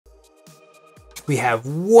We have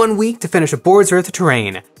 1 week to finish a board's worth of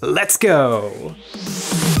terrain. Let's go!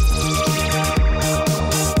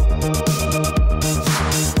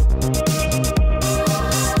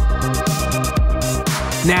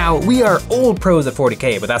 Now, we are old pros at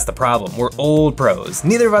 40k, but that's the problem. We're old pros.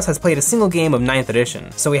 Neither of us has played a single game of 9th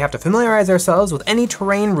edition, so we have to familiarize ourselves with any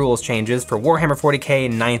terrain rules changes for Warhammer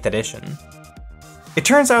 40k 9th edition. It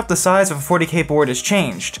turns out the size of a 40k board has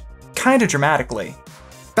changed, kinda dramatically.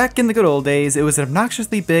 Back in the good old days, it was an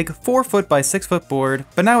obnoxiously big 4 foot by 6 foot board,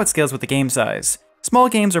 but now it scales with the game size. Small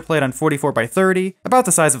games are played on 44 by 30, about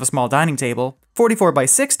the size of a small dining table, 44 by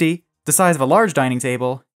 60, the size of a large dining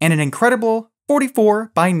table, and an incredible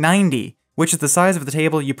 44 by 90, which is the size of the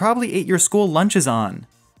table you probably ate your school lunches on.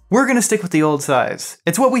 We're gonna stick with the old size.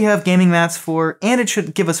 It's what we have gaming mats for, and it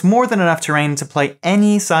should give us more than enough terrain to play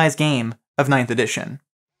any size game of 9th edition.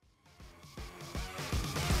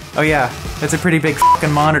 Oh yeah, that's a pretty big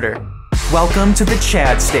fucking monitor. Welcome to the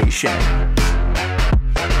Chad Station.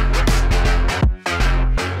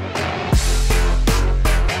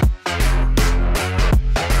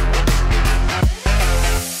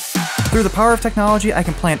 Through the power of technology, I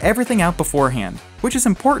can plan everything out beforehand, which is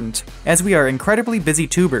important, as we are incredibly busy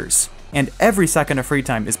tubers, and every second of free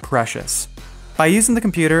time is precious. By using the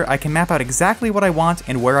computer, I can map out exactly what I want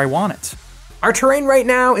and where I want it. Our terrain right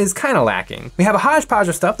now is kinda lacking. We have a hodgepodge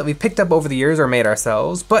of stuff that we picked up over the years or made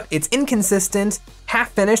ourselves, but it's inconsistent,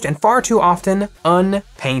 half-finished, and far too often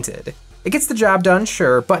unpainted. It gets the job done,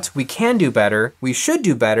 sure, but we can do better, we should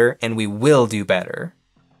do better, and we will do better.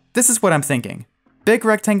 This is what I'm thinking. Big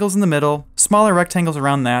rectangles in the middle, smaller rectangles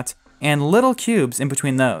around that, and little cubes in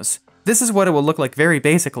between those. This is what it will look like very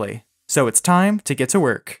basically, so it's time to get to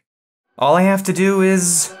work. All I have to do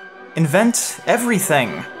is invent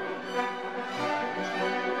everything.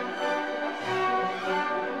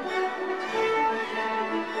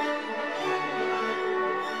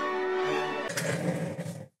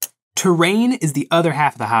 Terrain is the other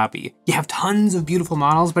half of the hobby. You have tons of beautiful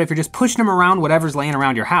models, but if you're just pushing them around whatever's laying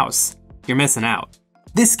around your house, you're missing out.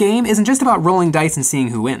 This game isn't just about rolling dice and seeing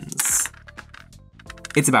who wins.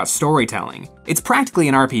 It's about storytelling. It's practically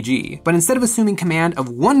an RPG, but instead of assuming command of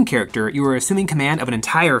one character, you are assuming command of an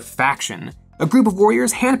entire faction. A group of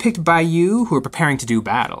warriors handpicked by you who are preparing to do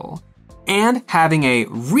battle. And having a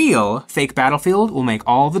real fake battlefield will make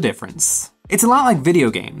all the difference. It's a lot like video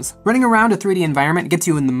games. Running around a 3D environment gets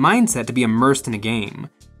you in the mindset to be immersed in a game.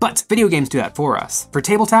 But video games do that for us. For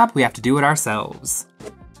tabletop, we have to do it ourselves.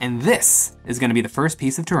 And this is gonna be the first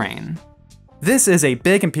piece of terrain. This is a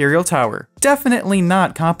big Imperial tower, definitely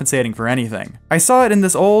not compensating for anything. I saw it in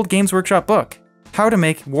this old Games Workshop book, How to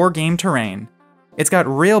Make Wargame Terrain. It's got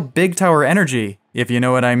real big tower energy, if you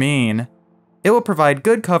know what I mean. It will provide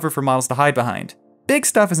good cover for models to hide behind. Big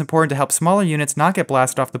stuff is important to help smaller units not get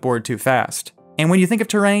blasted off the board too fast. And when you think of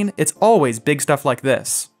terrain, it's always big stuff like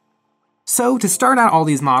this. So to start out all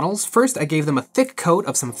these models, first I gave them a thick coat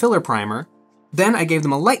of some filler primer, then I gave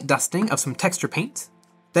them a light dusting of some texture paint,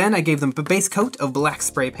 then I gave them a base coat of black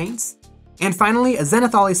spray paints, and finally a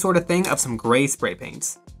zenithal-y sort of thing of some gray spray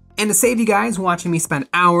paints. And to save you guys watching me spend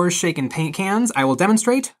hours shaking paint cans, I will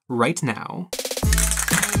demonstrate right now.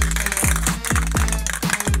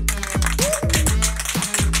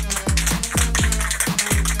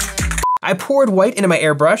 I poured white into my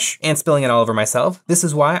airbrush and spilling it all over myself. This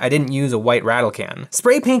is why I didn't use a white rattle can.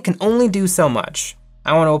 Spray paint can only do so much.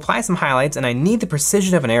 I want to apply some highlights and I need the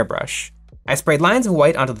precision of an airbrush. I sprayed lines of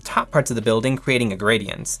white onto the top parts of the building, creating a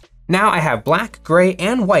gradient. Now I have black, gray,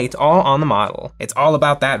 and white all on the model. It's all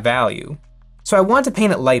about that value. So I want to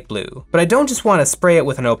paint it light blue, but I don't just want to spray it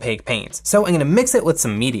with an opaque paint, so I'm gonna mix it with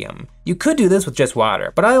some medium. You could do this with just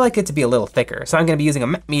water, but I like it to be a little thicker, so I'm gonna be using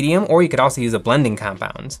a medium, or you could also use a blending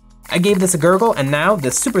compound. I gave this a gurgle, and now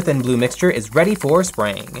this super thin blue mixture is ready for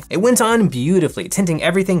spraying. It went on beautifully, tinting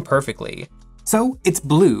everything perfectly. So it's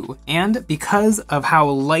blue, and because of how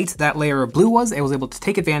light that layer of blue was, I was able to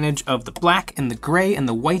take advantage of the black and the gray and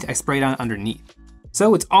the white I sprayed on underneath.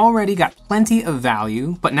 So it's already got plenty of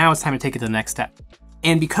value, but now it's time to take it to the next step.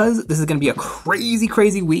 And because this is gonna be a crazy,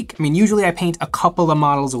 crazy week, I mean, usually I paint a couple of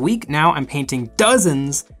models a week, now I'm painting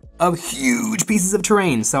dozens of huge pieces of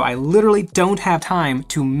terrain, so I literally don't have time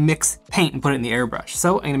to mix paint and put it in the airbrush.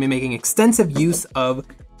 So I'm gonna be making extensive use of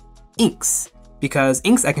inks, because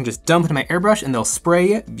inks I can just dump into my airbrush and they'll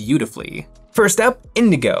spray beautifully. First up,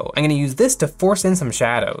 indigo. I'm gonna use this to force in some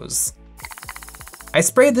shadows. I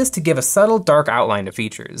sprayed this to give a subtle dark outline to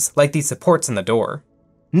features, like these supports in the door.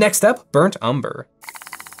 Next up, burnt umber.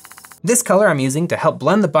 This color I'm using to help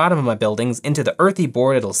blend the bottom of my buildings into the earthy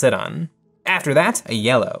board it'll sit on. After that, a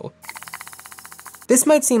yellow. This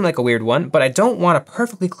might seem like a weird one, but I don't want a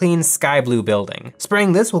perfectly clean sky blue building.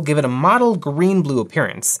 Spraying this will give it a mottled green-blue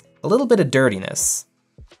appearance, a little bit of dirtiness.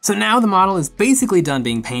 So now the model is basically done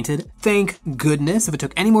being painted. Thank goodness. If it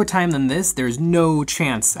took any more time than this, there's no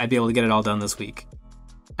chance I'd be able to get it all done this week.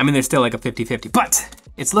 I mean, there's still like a 50-50, but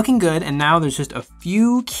it's looking good, and now there's just a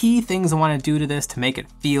few key things I want to do to this to make it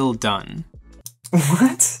feel done.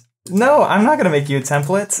 What? No, I'm not gonna make you a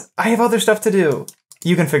template. I have other stuff to do.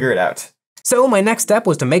 You can figure it out. So my next step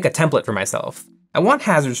was to make a template for myself. I want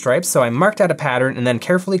hazard stripes, so I marked out a pattern and then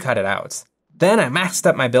carefully cut it out. Then I maxed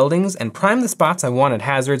up my buildings and primed the spots I wanted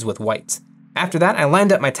hazards with white. After that, I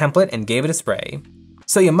lined up my template and gave it a spray.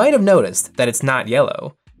 So you might have noticed that it's not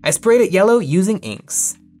yellow. I sprayed it yellow using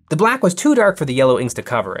inks. The black was too dark for the yellow inks to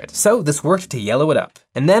cover it, so this worked to yellow it up.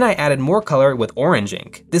 And then I added more color with orange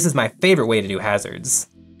ink. This is my favorite way to do hazards.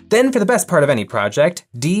 Then for the best part of any project,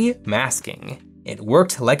 de-masking. It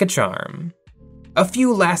worked like a charm. A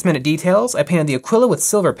few last minute details, I painted the Aquila with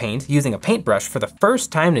silver paint using a paintbrush for the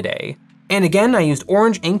first time today. And again, I used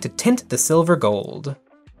orange ink to tint the silver gold.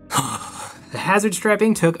 The hazard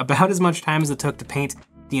striping took about as much time as it took to paint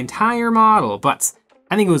the entire model, but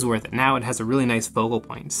I think it was worth it. Now it has a really nice focal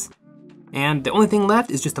point. And the only thing left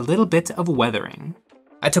is just a little bit of weathering.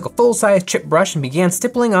 I took a full-size chip brush and began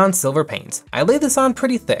stippling on silver paint. I laid this on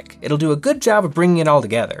pretty thick. It'll do a good job of bringing it all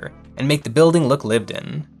together and make the building look lived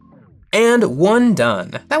in. And one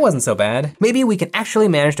done. That wasn't so bad. Maybe we can actually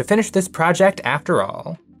manage to finish this project after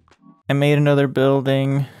all. I made another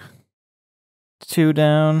building. 2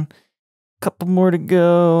 down. Couple more to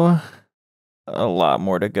go. A lot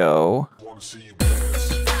more to go.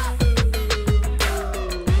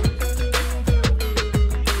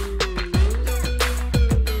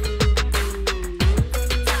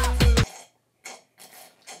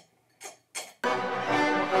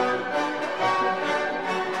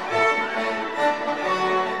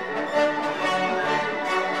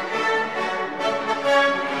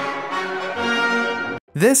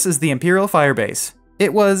 This is the Imperial Firebase.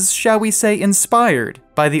 It was, shall we say, inspired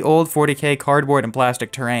by the old 40k cardboard and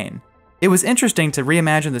plastic terrain. It was interesting to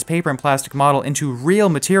reimagine this paper and plastic model into real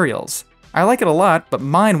materials. I like it a lot, but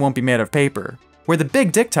mine won't be made of paper. Where the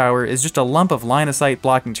big dick tower is just a lump of line-of-sight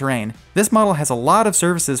blocking terrain, this model has a lot of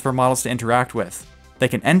surfaces for models to interact with. They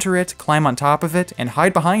can enter it, climb on top of it, and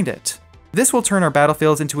hide behind it. This will turn our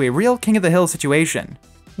battlefields into a real King of the Hill situation.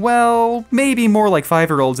 Well, maybe more like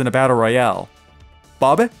 5-year-olds in a battle royale.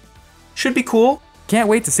 Bobby? Should be cool. Can't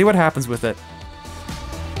wait to see what happens with it.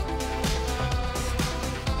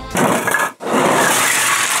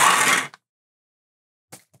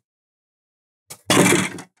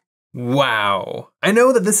 Wow. I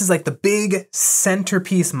know that this is like the big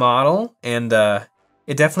centerpiece model, and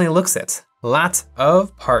it definitely looks it. Lots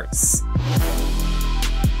of parts.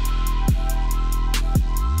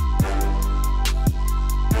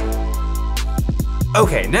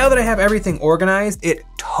 Okay, now that I have everything organized, it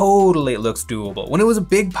totally looks doable. When it was a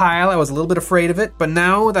big pile, I was a little bit afraid of it, but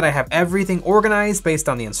now that I have everything organized based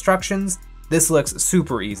on the instructions, this looks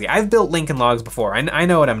super easy. I've built Lincoln Logs before. I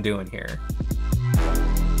know what I'm doing here.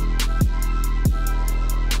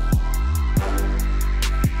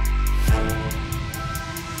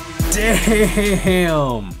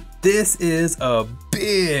 Damn! This is a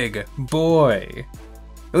big boy.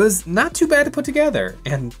 It was not too bad to put together,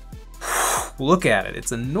 and look at it,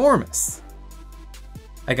 it's enormous.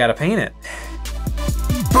 I gotta paint it.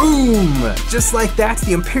 Boom! Just like that,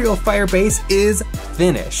 the Imperial Firebase is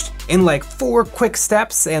finished. In like 4 quick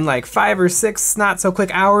steps and like 5 or 6 not so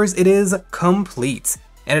quick hours, it is complete.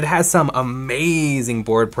 And it has some amazing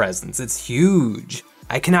board presence, it's huge.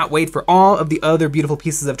 I cannot wait for all of the other beautiful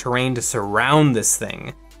pieces of terrain to surround this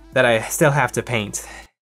thing that I still have to paint.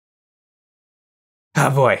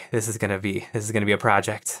 Oh boy, this is gonna be a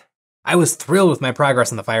project. I was thrilled with my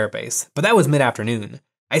progress on the Firebase, but that was mid-afternoon.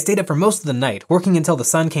 I stayed up for most of the night, working until the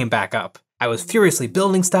sun came back up. I was furiously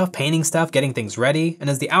building stuff, painting stuff, getting things ready, and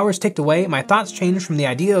as the hours ticked away, my thoughts changed from the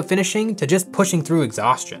idea of finishing to just pushing through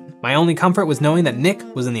exhaustion. My only comfort was knowing that Nick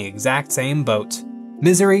was in the exact same boat.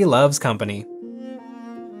 Misery loves company.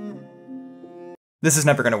 This is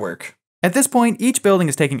never gonna work. At this point, each building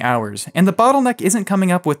is taking hours, and the bottleneck isn't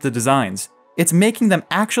coming up with the designs. It's making them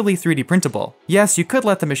actually 3D printable. Yes, you could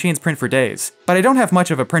let the machines print for days, but I don't have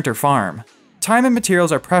much of a printer farm. Time and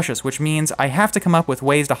materials are precious, which means I have to come up with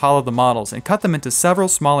ways to hollow the models and cut them into several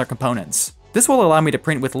smaller components. This will allow me to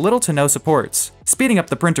print with little to no supports, speeding up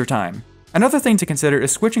the printer time. Another thing to consider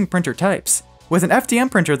is switching printer types. With an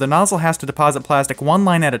FDM printer, the nozzle has to deposit plastic 1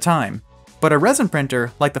 line at a time, but a resin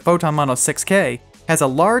printer, like the Photon Mono 6K, has a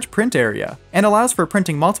large print area and allows for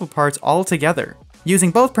printing multiple parts all together.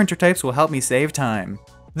 Using both printer types will help me save time.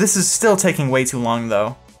 This is still taking way too long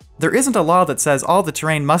though. There isn't a law that says all the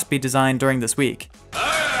terrain must be designed during this week.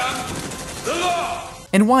 I am the law!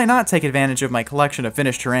 And why not take advantage of my collection of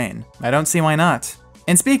finished terrain? I don't see why not.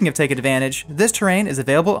 And speaking of take advantage, this terrain is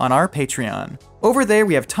available on our Patreon. Over there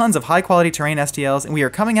we have tons of high quality terrain STLs and we are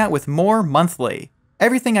coming out with more monthly.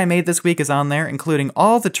 Everything I made this week is on there, including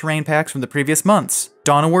all the terrain packs from the previous months.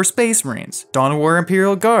 Dawn of War Space Marines, Dawn of War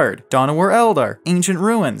Imperial Guard, Dawn of War Eldar, Ancient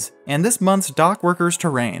Ruins, and this month's Dock Workers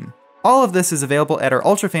terrain. All of this is available at our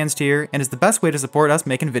Ultra Fans tier and is the best way to support us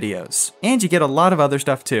making videos. And you get a lot of other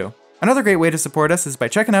stuff too. Another great way to support us is by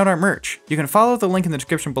checking out our merch. You can follow the link in the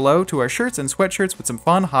description below to our shirts and sweatshirts with some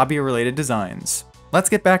fun hobby-related designs. Let's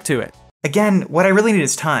get back to it. Again, what I really need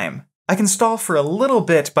is time. I can stall for a little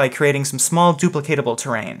bit by creating some small duplicatable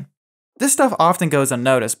terrain. This stuff often goes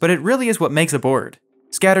unnoticed, but it really is what makes a board.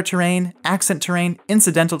 Scatter terrain, accent terrain,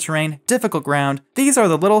 incidental terrain, difficult ground, these are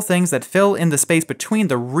the little things that fill in the space between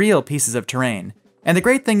the real pieces of terrain. And the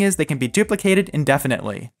great thing is they can be duplicated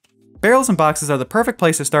indefinitely. Barrels and boxes are the perfect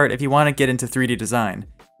place to start if you want to get into 3D design.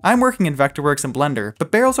 I'm working in Vectorworks and Blender,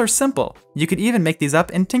 but barrels are simple. You could even make these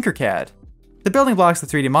up in Tinkercad. The building blocks of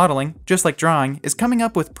 3D modeling, just like drawing, is coming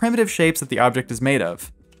up with primitive shapes that the object is made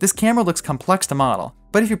of. This camera looks complex to model,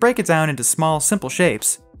 but if you break it down into small, simple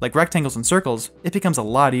shapes, like rectangles and circles, it becomes a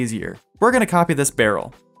lot easier. We're going to copy this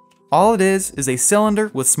barrel. All it is a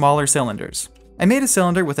cylinder with smaller cylinders. I made a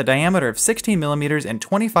cylinder with a diameter of 16mm and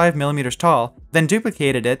 25mm tall, then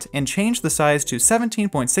duplicated it and changed the size to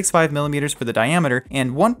 17.65mm for the diameter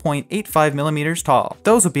and 1.85mm tall.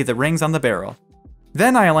 Those would be the rings on the barrel.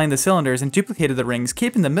 Then I aligned the cylinders and duplicated the rings,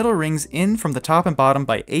 keeping the middle rings in from the top and bottom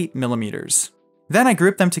by 8mm. Then I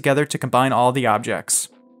grouped them together to combine all the objects.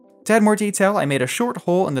 To add more detail, I made a short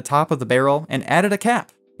hole in the top of the barrel and added a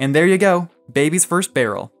cap. And there you go, baby's first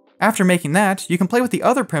barrel. After making that, you can play with the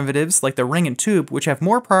other primitives like the ring and tube, which have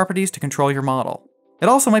more properties to control your model. It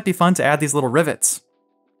also might be fun to add these little rivets.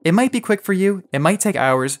 It might be quick for you, it might take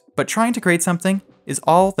hours, but trying to create something is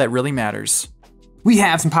all that really matters. We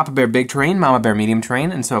have some Papa Bear big terrain, Mama Bear medium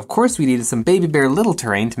terrain, and so of course we needed some Baby Bear little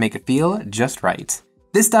terrain to make it feel just right.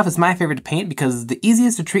 This stuff is my favorite to paint because it's the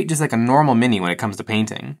easiest to treat just like a normal mini when it comes to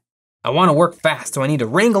painting. I want to work fast, so I need to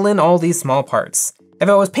wrangle in all these small parts. If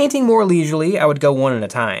I was painting more leisurely, I would go one at a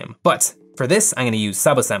time, but for this, I'm going to use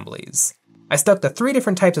sub-assemblies. I stuck the 3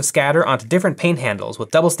 different types of scatter onto different paint handles with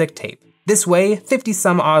double stick tape. This way, 50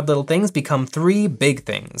 some odd little things become 3 big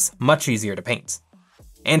things, much easier to paint.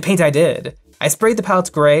 And paint I did. I sprayed the palettes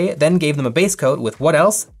gray, then gave them a base coat with what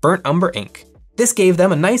else? Burnt umber ink. This gave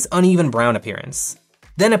them a nice uneven brown appearance.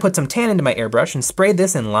 Then I put some tan into my airbrush and sprayed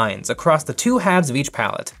this in lines across the 2 halves of each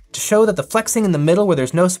palette to show that the flexing in the middle where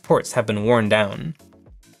there's no supports have been worn down.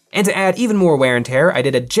 And to add even more wear and tear, I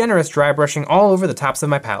did a generous dry brushing all over the tops of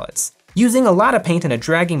my palettes, using a lot of paint in a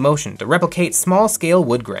dragging motion to replicate small scale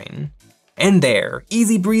wood grain. And there,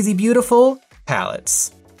 easy breezy beautiful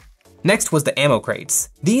palettes. Next was the ammo crates.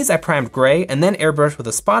 These I primed gray and then airbrushed with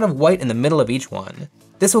a spot of white in the middle of each one.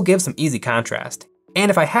 This will give some easy contrast.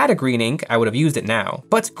 And if I had a green ink, I would have used it now,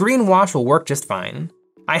 but green wash will work just fine.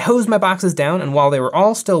 I hosed my boxes down and while they were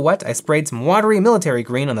all still wet, I sprayed some watery military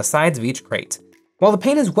green on the sides of each crate. While the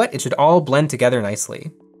paint is wet, it should all blend together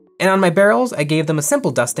nicely. And on my barrels, I gave them a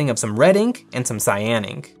simple dusting of some red ink and some cyan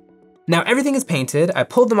ink. Now everything is painted, I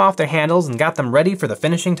pulled them off their handles and got them ready for the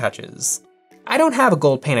finishing touches. I don't have a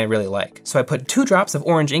gold paint I really like, so I put 2 drops of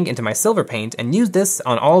orange ink into my silver paint and used this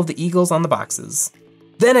on all of the eagles on the boxes.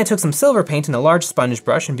 Then I took some silver paint in a large sponge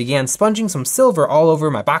brush and began sponging some silver all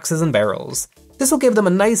over my boxes and barrels. This will give them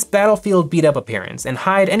a nice battlefield beat up appearance and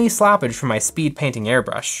hide any sloppage from my speed painting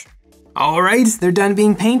airbrush. All right, they're done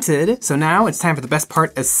being painted, so now it's time for the best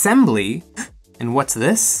part, assembly. And what's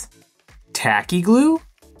this? Tacky glue?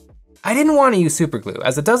 I didn't want to use super glue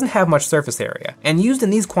as it doesn't have much surface area, and used in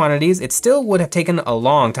these quantities, it still would have taken a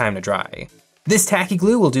long time to dry. This tacky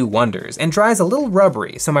glue will do wonders and dries a little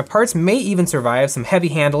rubbery, so my parts may even survive some heavy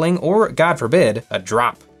handling or, God forbid, a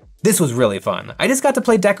drop. This was really fun. I just got to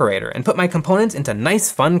play decorator and put my components into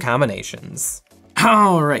nice fun combinations.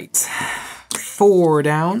 All right, 4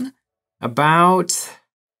 down. About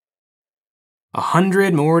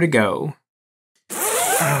 100 more to go.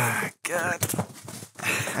 God.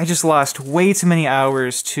 I just lost way too many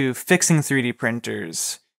hours to fixing 3D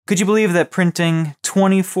printers. Could you believe that printing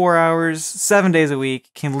 24 hours, 7 days a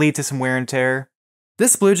week can lead to some wear and tear?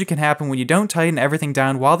 This splooge can happen when you don't tighten everything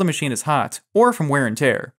down while the machine is hot, or from wear and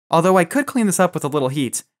tear. Although I could clean this up with a little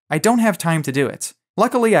heat, I don't have time to do it.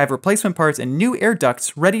 Luckily, I have replacement parts and new air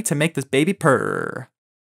ducts ready to make this baby purr.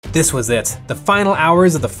 This was it, the final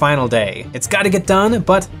hours of the final day. It's gotta get done,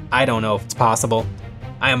 but I don't know if it's possible.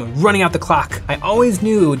 I am running out the clock. I always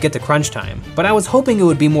knew it would get to crunch time, but I was hoping it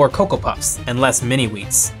would be more Cocoa Puffs and less mini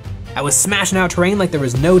wheats. I was smashing out terrain like there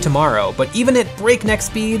was no tomorrow, but even at breakneck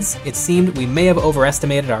speeds, it seemed we may have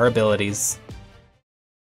overestimated our abilities.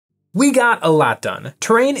 We got a lot done.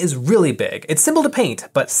 Terrain is really big. It's simple to paint,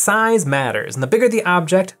 but size matters, and the bigger the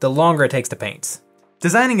object, the longer it takes to paint.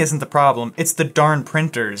 Designing isn't the problem, it's the darn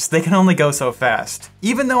printers. They can only go so fast.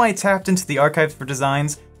 Even though I tapped into the archives for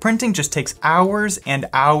designs, printing just takes hours and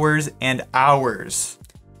hours and hours.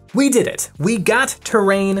 We did it. We got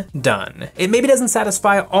terrain done. It maybe doesn't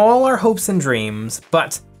satisfy all our hopes and dreams,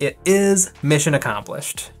 but it is mission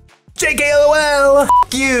accomplished. JKLOL!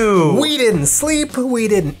 F you! We didn't sleep, we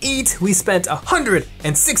didn't eat, we spent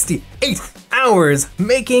 168 hours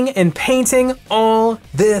making and painting all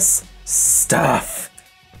this stuff.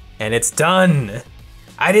 And it's done.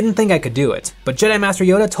 I didn't think I could do it, but Jedi Master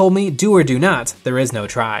Yoda told me do or do not, there is no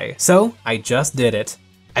try. So I just did it.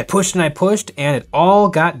 I pushed and I pushed, and it all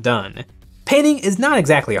got done. Painting is not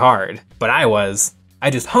exactly hard, but I was. I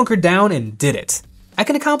just hunkered down and did it. I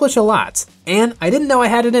can accomplish a lot, and I didn't know I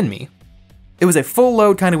had it in me. It was a full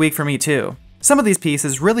load kind of week for me too. Some of these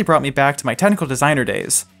pieces really brought me back to my technical designer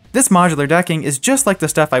days. This modular decking is just like the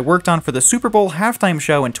stuff I worked on for the Super Bowl halftime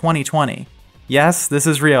show in 2020. Yes, this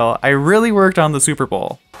is real, I really worked on the Super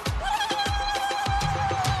Bowl.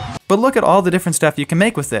 But look at all the different stuff you can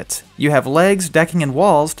make with it. You have legs, decking, and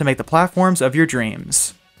walls to make the platforms of your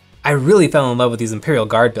dreams. I really fell in love with these Imperial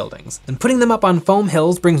Guard buildings, and putting them up on foam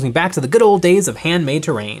hills brings me back to the good old days of handmade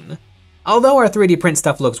terrain. Although our 3D print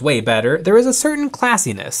stuff looks way better, there is a certain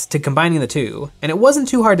classiness to combining the two, and it wasn't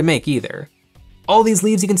too hard to make either. All these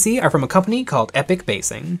leaves you can see are from a company called Epic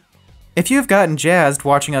Basing. If you've gotten jazzed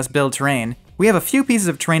watching us build terrain, we have a few pieces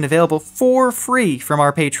of terrain available for free from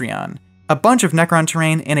our Patreon. A bunch of Necron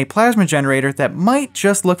terrain and a plasma generator that might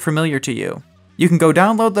just look familiar to you. You can go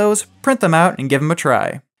download those, print them out, and give them a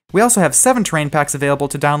try. We also have 7 terrain packs available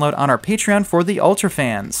to download on our Patreon for the Ultra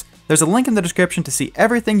fans. There's a link in the description to see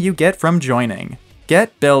everything you get from joining.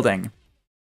 Get building.